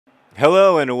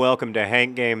Hello and welcome to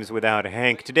Hank Games without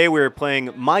Hank. Today we are playing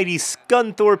mighty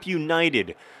Scunthorpe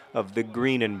United of the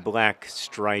green and black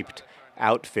striped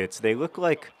outfits. They look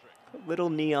like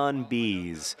little neon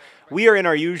bees. We are in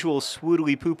our usual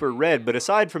Swoodilypooper red, but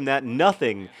aside from that,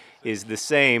 nothing is the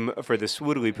same for the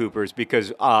Swoodilypoopers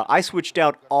because I switched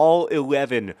out all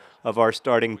 11 of our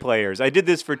starting players. I did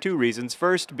this for two reasons.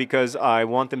 First, because I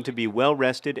want them to be well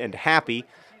rested and happy.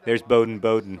 There's Bodin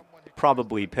Bodin,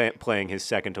 probably playing his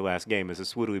second to last game as a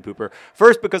Swoodilypooper.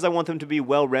 First, because I want them to be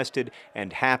well rested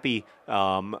and happy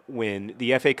when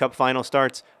the FA Cup final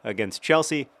starts against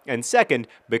Chelsea. And second,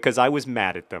 because I was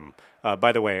mad at them.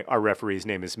 By the way, our referee's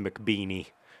name is McBeanie.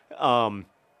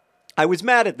 I was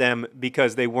mad at them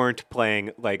because they weren't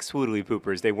playing like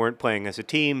Swoodilypoopers. They weren't playing as a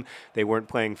team. They weren't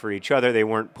playing for each other. They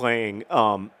weren't playing.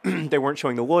 They weren't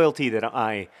showing the loyalty that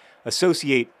I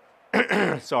associate.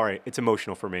 Sorry, it's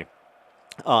emotional for me.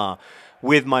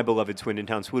 With my beloved Swindon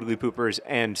Town Swoodilypoopers,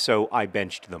 and so I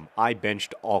benched them. I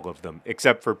benched all of them,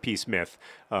 except for P. Smith,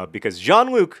 because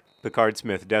Jean-Luc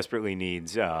Picard-Smith desperately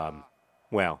needs,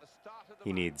 well,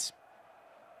 he needs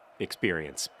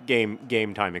experience,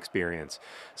 game time experience.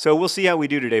 So we'll see how we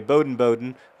do today. Bodin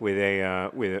Bodin with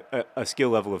a skill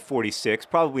level of 46,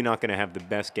 probably not going to have the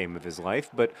best game of his life,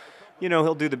 but you know,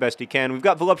 he'll do the best he can. We've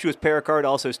got Voluptuous Pericard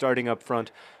also starting up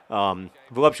front.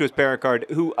 Voluptuous Pericard,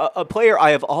 who a player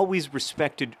I have always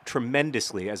respected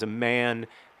tremendously as a man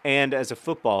and as a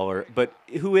footballer, but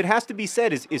who it has to be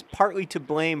said is partly to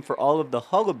blame for all of the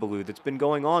hullabaloo that's been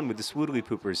going on with the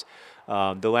Swoodilypoopers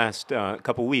the last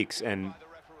couple weeks. And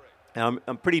I'm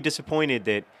pretty disappointed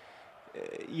that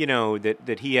you know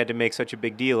that he had to make such a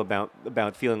big deal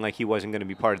about feeling like he wasn't going to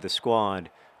be part of the squad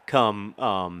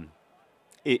come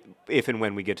if and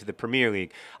when we get to the Premier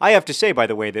League. I have to say, by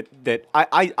the way, that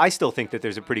I still think that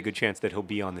there's a pretty good chance that he'll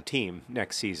be on the team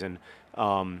next season.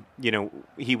 You know,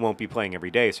 he won't be playing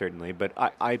every day, certainly, but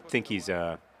I think he's,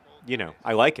 you know,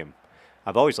 I like him.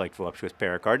 I've always liked Voluptuous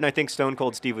Pericard, and I think Stone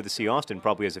Cold Steve with the C. Austin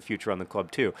probably has a future on the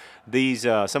club, too. These,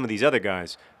 some of these other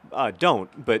guys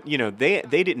don't, but, you know, they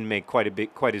didn't make quite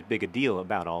as big a deal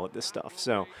about all of this stuff,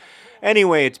 so...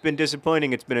 Anyway, it's been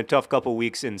disappointing. It's been a tough couple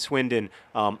weeks in Swindon.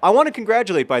 I want to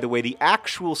congratulate, by the way, the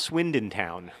actual Swindon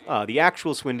Town,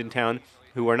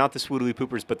 who are not the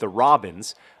Swoodilypoopers but the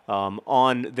Robins,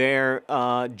 on their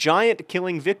giant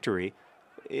killing victory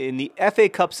in the FA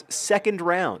Cup's second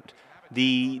round.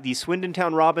 The Swindon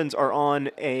Town Robins are on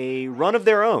a run of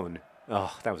their own.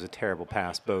 Oh, that was a terrible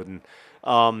pass, Bodin.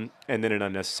 And then an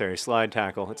unnecessary slide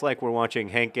tackle. It's like we're watching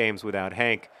Hank Games without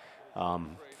Hank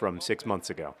from 6 months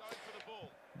ago.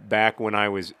 Back when I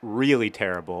was really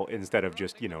terrible instead of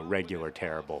just, you know, regular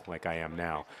terrible like I am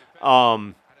now.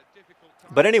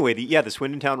 But anyway, the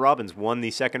Swindon Town Robins won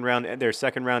their second round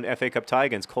FA Cup tie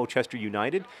against Colchester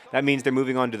United. That means they're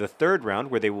moving on to the third round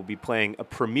where they will be playing a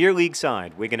Premier League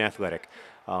side, Wigan Athletic.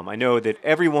 I know that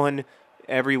everyone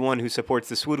who supports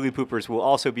the Swoodilypoopers will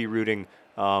also be rooting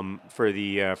for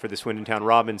the Swindon Town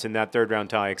Robins in that third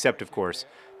round tie, except of course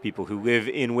people who live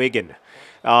in Wigan.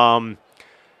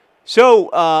 So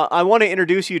I want to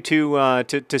introduce you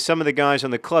to some of the guys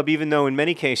on the club, even though in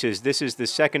many cases this is the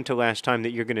second to last time that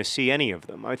you're going to see any of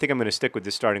them. I think I'm going to stick with the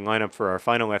starting lineup for our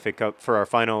final FA Cup, for our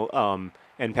final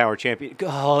N-Power champion.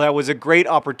 Oh, that was a great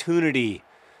opportunity.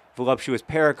 Voluptuous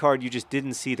Pericard, you just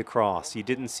didn't see the cross. You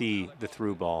didn't see the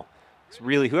through ball. It's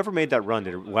really, whoever made that run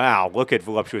did it. Wow, look at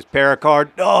Voluptuous Pericard.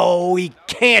 Oh, he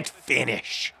can't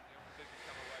finish.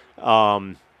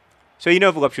 So you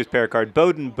know Voluptuous Pericard.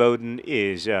 Bodin Bodin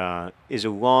is a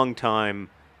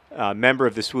long-time member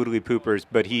of the Swoodilypoopers,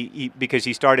 but because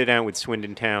he started out with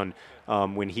Swindon Town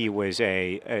when he was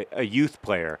a youth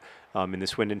player in the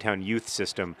Swindon Town youth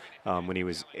system when he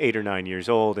was 8 or 9 years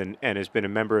old, and has been a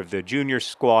member of the junior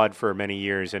squad for many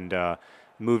years and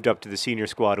moved up to the senior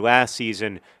squad last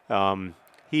season.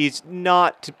 He's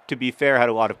not, to be fair, had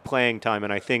a lot of playing time,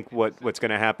 and I think what's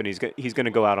going to happen, he's going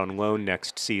to go out on loan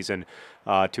next season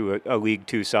to a League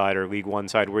 2 side or League 1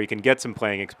 side where he can get some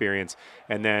playing experience,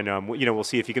 and then you know, we'll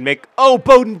see if he can make. Oh,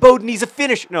 Bodin Bodin, he's a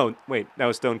finish. No, wait, that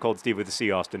was Stone Cold Steve with the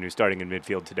C. Austin, who's starting in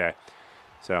midfield today.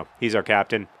 So he's our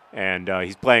captain, and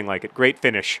he's playing like it. Great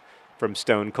finish from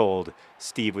Stone Cold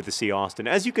Steve with the C. Austin.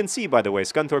 As you can see, by the way,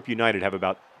 Scunthorpe United have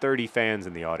about 30 fans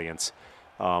in the audience.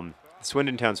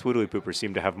 Swindon Town Swoodilypoopers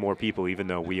seem to have more people even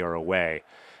though we are away.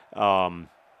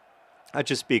 That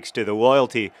just speaks to the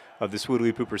loyalty of the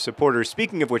Swoodilypooper supporters.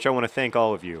 Speaking of which, I want to thank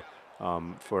all of you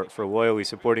for loyally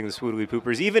supporting the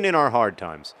Swoodilypoopers, even in our hard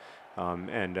times.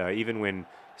 And even when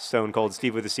Stone Cold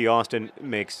Steve with the C. Austin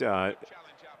makes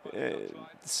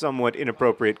somewhat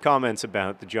inappropriate comments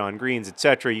about the John Greens,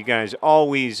 etc., you guys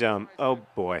always, oh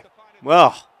boy.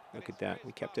 Well, Look at that.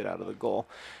 We kept it out of the goal.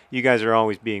 You guys are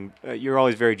always you're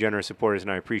always very generous supporters,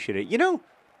 and I appreciate it. You know,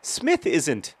 Smith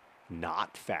isn't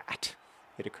not fat,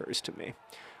 it occurs to me.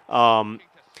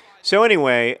 So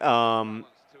anyway,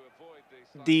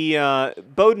 the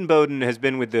Bodin Bodin has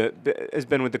been with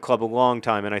the club a long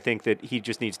time, and I think that he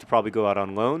just needs to probably go out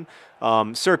on loan.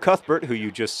 Sir Cuthbert, who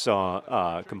you just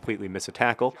saw completely miss a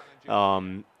tackle,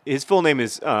 his full name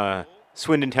is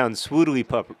Swindon Town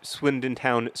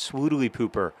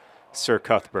Swoodilypooper Sir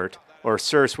Cuthbert, or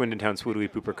Sir Swindon Town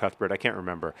Swoodilypooper Cuthbert. I can't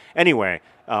remember. Anyway,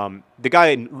 the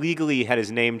guy legally had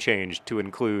his name changed to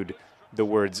include the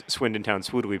words Swindon Town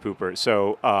Swoodilypooper.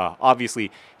 So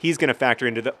obviously he's going to factor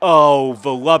into the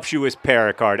voluptuous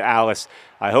Pericard. Alice,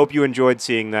 I hope you enjoyed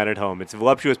seeing that at home. It's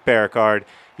voluptuous Pericard.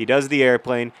 He does the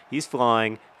airplane. He's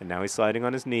flying, and now he's sliding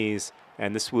on his knees.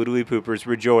 And the Swoodilypoopers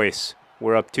rejoice.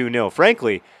 We're up 2-0.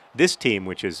 Frankly, this team,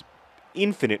 which is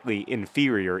infinitely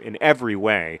inferior in every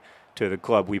way to the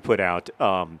club we put out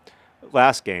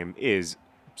last game, is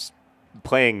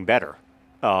playing better.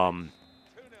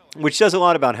 Which says a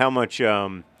lot about how much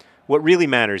what really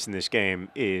matters in this game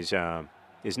is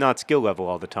not skill level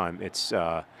all the time. It's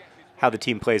how the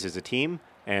team plays as a team.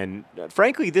 And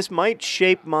frankly, this might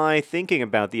shape my thinking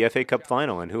about the FA Cup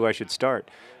final and who I should start.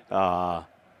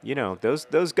 You know,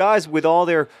 those guys with all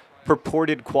their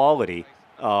purported quality,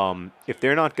 if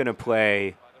they're not going to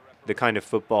play the kind of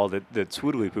football that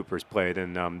Swoodilypoopers play,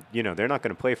 then you know, they're not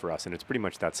going to play for us, and it's pretty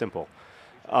much that simple.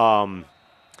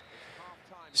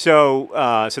 So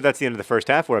that's the end of the first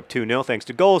half. We're up 2-0 thanks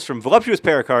to goals from Voluptuous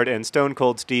Pericard and Stone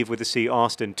Cold Steve with a C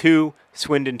Austin. 2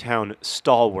 Swindon Town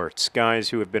stalwarts, guys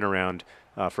who have been around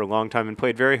for a long time and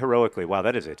played very heroically. Wow,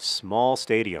 that is a small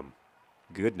stadium.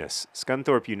 Goodness.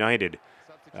 Scunthorpe United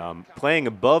playing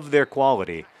above their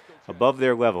quality, above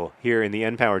their level here in the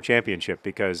N-Power Championship,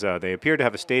 because they appear to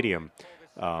have a stadium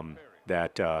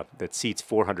that seats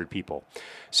 400 people.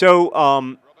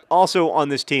 So also on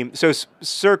this team, so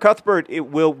Sir Cuthbert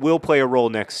will play a role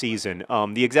next season.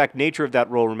 The exact nature of that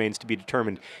role remains to be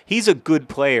determined. He's a good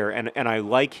player, and I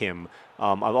like him.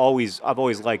 I've always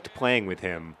liked playing with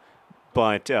him,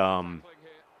 but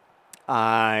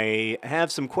I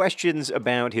have some questions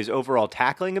about his overall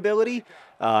tackling ability.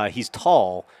 He's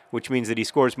tall, which means that he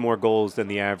scores more goals than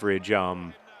the average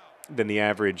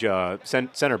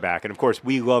center back, and of course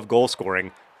we love goal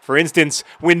scoring. For instance,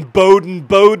 when Bodin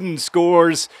Bodin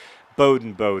scores,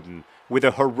 Bodin Bodin with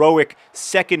a heroic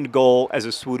second goal as a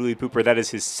Swoodilypooper. That is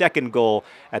his second goal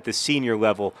at the senior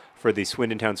level for the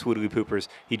Swindon Town Swoodilypoopers.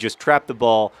 He just trapped the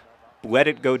ball, let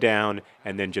it go down,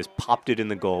 and then just popped it in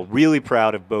the goal. Really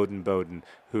proud of Bodin Bodin,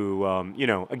 who, you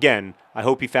know, again, I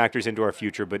hope he factors into our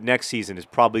future, but next season is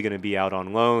probably going to be out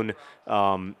on loan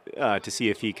to see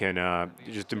if he can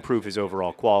just improve his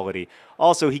overall quality.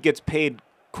 Also, he gets paid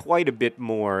quite a bit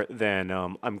more than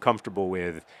I'm comfortable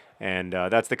with, and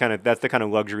that's the kind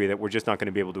of luxury that we're just not going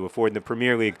to be able to afford in the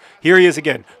Premier League. Here he is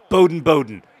again, Bodin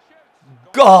Bodin.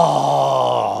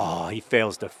 Oh, he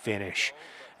fails to finish,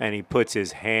 and he puts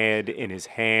his head in his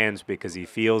hands because he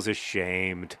feels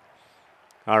ashamed.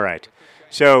 All right,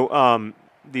 so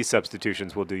these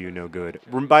substitutions will do you no good.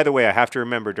 By the way, I have to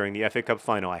remember during the FA Cup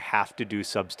final, I have to do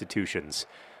substitutions.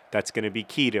 That's going to be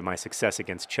key to my success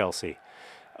against Chelsea.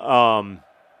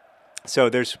 So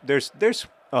there's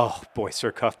oh boy,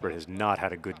 Sir Cuthbert has not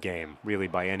had a good game, really,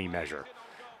 by any measure.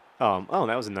 Oh,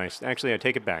 that was a nice, actually I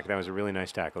take it back, that was a really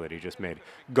nice tackle that he just made.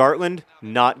 Gartland,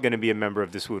 not going to be a member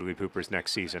of the Swoodilypoopers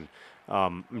next season.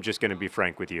 I'm just going to be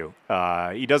frank with you.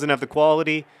 He doesn't have the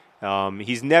quality.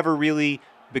 He's never really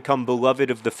become beloved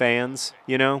of the fans,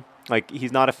 you know? Like,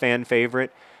 he's not a fan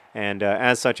favorite, and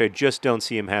as such, I just don't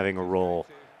see him having a role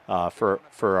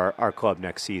for our club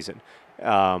next season.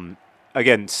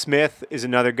 Again, Smith is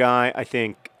another guy.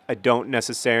 I don't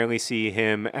necessarily see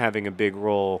him having a big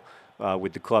role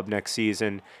with the club next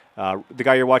season. The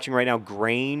guy you're watching right now,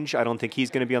 Grange, I don't think he's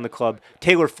going to be on the club.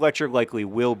 Taylor Fletcher likely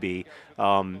will be,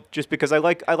 just because I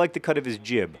like the cut of his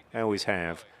jib. I always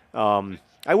have.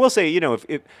 I will say, you know,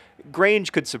 if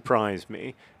Grange could surprise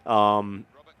me,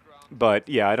 but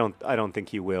yeah, I don't think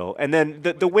he will. And then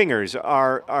the wingers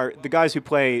are the guys who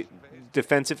play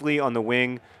defensively on the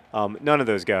wing. None of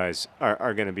those guys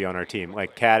are going to be on our team.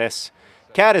 Like Caddis.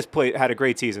 Caddis had a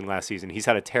great season last season. He's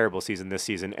had a terrible season this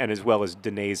season, and as well as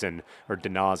Denazin,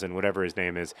 whatever his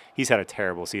name is. He's had a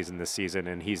terrible season this season,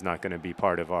 and he's not going to be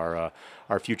part of our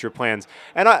future plans.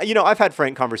 And I've had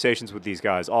frank conversations with these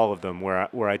guys, all of them,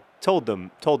 where I told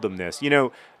them this, you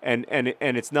know, and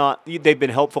it's not, they've been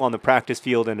helpful on the practice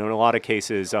field, and in a lot of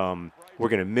cases, we're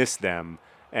going to miss them.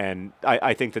 And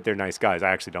I think that they're nice guys. I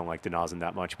actually don't like Denazin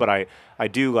that much, but I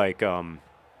do like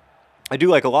I do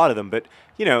like a lot of them, but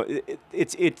you know,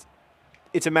 it's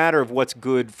a matter of what's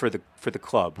good for the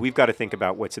club. We've got to think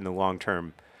about what's in the long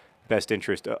term best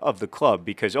interest of the club,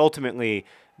 because ultimately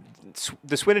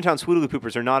the Swindon Town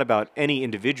Swoodilypoopers are not about any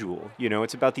individual. You know,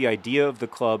 it's about the idea of the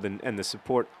club and the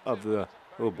support of the.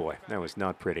 Oh boy, that was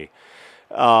not pretty.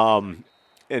 And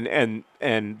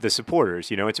the supporters.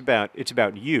 You know, it's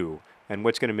about you and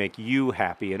what's going to make you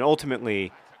happy. And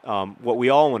ultimately, what we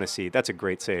all want to see. That's a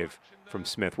great save from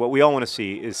Smith. What we all want to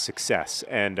see is success,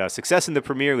 and success in the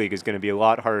Premier League is going to be a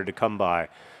lot harder to come by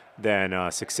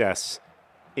than success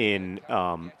in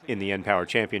the N-Power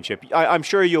Championship. I'm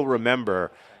sure you'll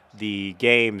remember the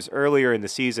games earlier in the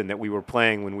season that we were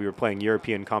playing when we were playing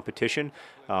European competition.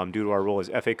 Due to our role as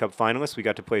FA Cup finalists, we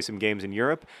got to play some games in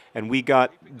Europe, and we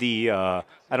got the, I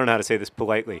don't know how to say this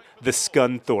politely, the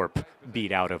Scunthorpe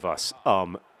beat out of us.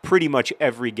 Pretty much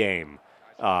every game,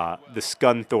 the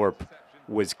Scunthorpe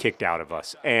was kicked out of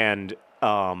us. And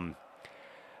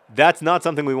that's not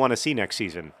something we want to see next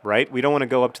season, right? We don't want to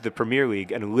go up to the Premier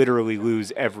League and literally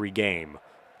lose every game,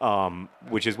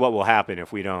 which is what will happen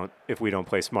if we don't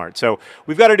play smart. So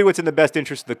we've got to do what's in the best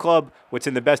interest of the club, what's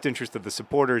in the best interest of the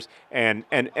supporters, and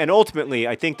ultimately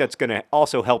I think that's going to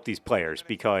also help these players,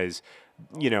 because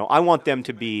you know, I want them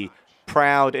to be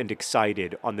proud and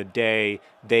excited on the day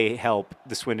they help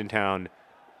the Swindon Town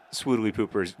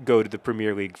Swoodilypoopers go to the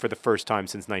Premier League for the first time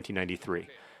since 1993.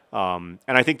 And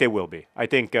I think they will be. I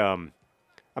think I'm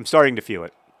starting to feel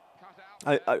it.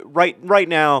 Right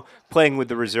now, playing with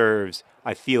the reserves,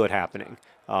 I feel it happening.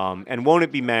 And won't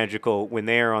it be magical when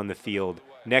they are on the field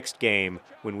next game,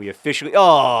 when we officially...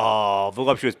 Oh,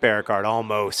 Voluptuous Pericard,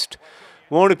 almost.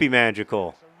 Won't it be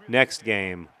magical next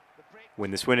game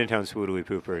when the Swindon Town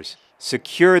Swoodilypoopers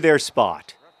secure their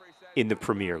spot in the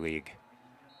Premier League?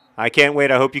 I can't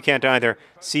wait. I hope you can't either.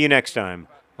 See you next time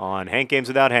on Hank Games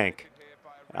Without Hank.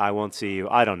 I won't see you.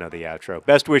 I don't know the outro.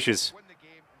 Best wishes.